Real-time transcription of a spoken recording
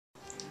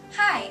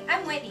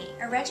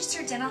a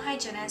registered dental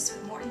hygienist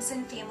with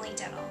Mortenson Family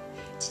Dental.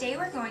 Today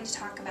we're going to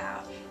talk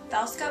about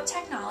VELscope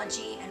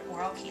technology and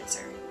oral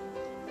cancer.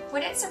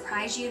 Would it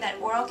surprise you that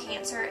oral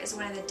cancer is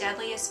one of the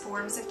deadliest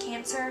forms of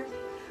cancer?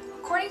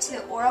 According to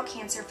the Oral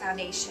Cancer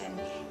Foundation,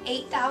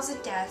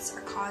 8,000 deaths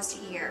are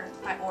caused a year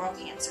by oral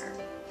cancer.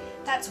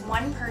 That's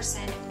one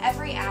person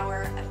every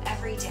hour of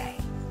every day.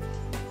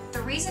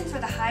 The reason for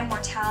the high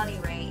mortality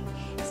rate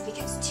is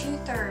because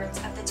 2/3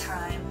 of the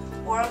time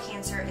oral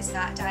cancer is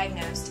not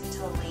diagnosed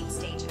until the late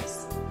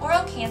stages.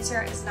 Oral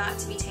cancer is not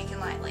to be taken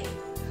lightly.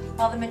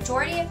 While the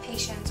majority of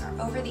patients are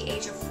over the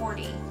age of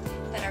 40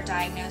 that are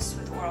diagnosed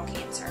with oral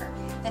cancer,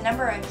 the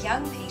number of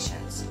young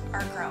patients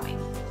are growing.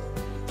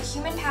 The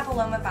human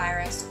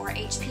papillomavirus, or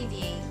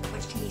HPV,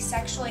 which can be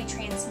sexually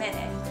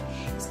transmitted,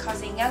 is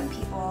causing young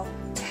people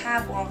to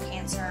have oral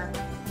cancer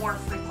more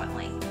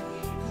frequently.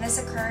 And this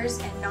occurs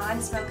in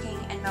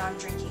non-smoking and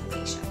non-drinking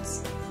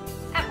patients.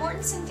 At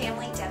Mortenson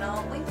Family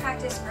Dental, we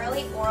practice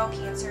early oral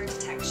cancer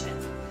detection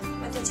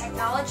with a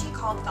technology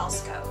called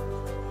VELscope.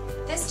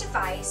 This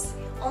device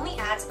only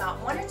adds about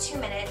 1 or 2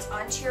 minutes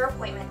onto your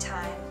appointment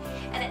time,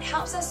 and it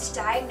helps us to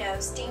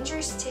diagnose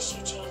dangerous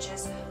tissue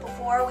changes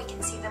before we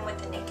can see them with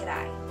the naked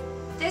eye.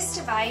 This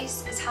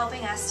device is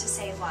helping us to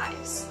save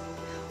lives.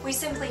 We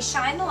simply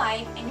shine the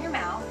light in your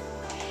mouth,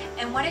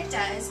 and what it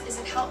does is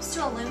it helps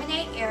to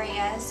illuminate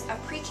areas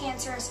of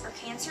precancerous or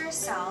cancerous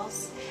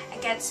cells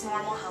against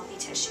normal healthy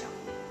tissue.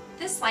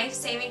 This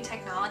life-saving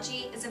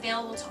technology is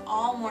available to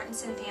all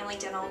Mortenson Family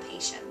Dental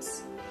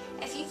patients.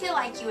 If you feel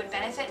like you would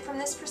benefit from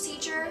this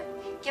procedure,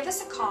 give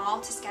us a call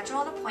to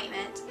schedule an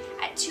appointment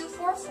at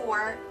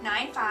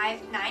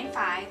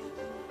 244-9595.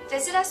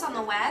 Visit us on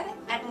the web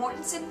at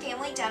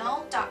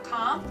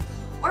mortensonfamilydental.com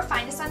or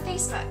find us on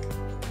Facebook.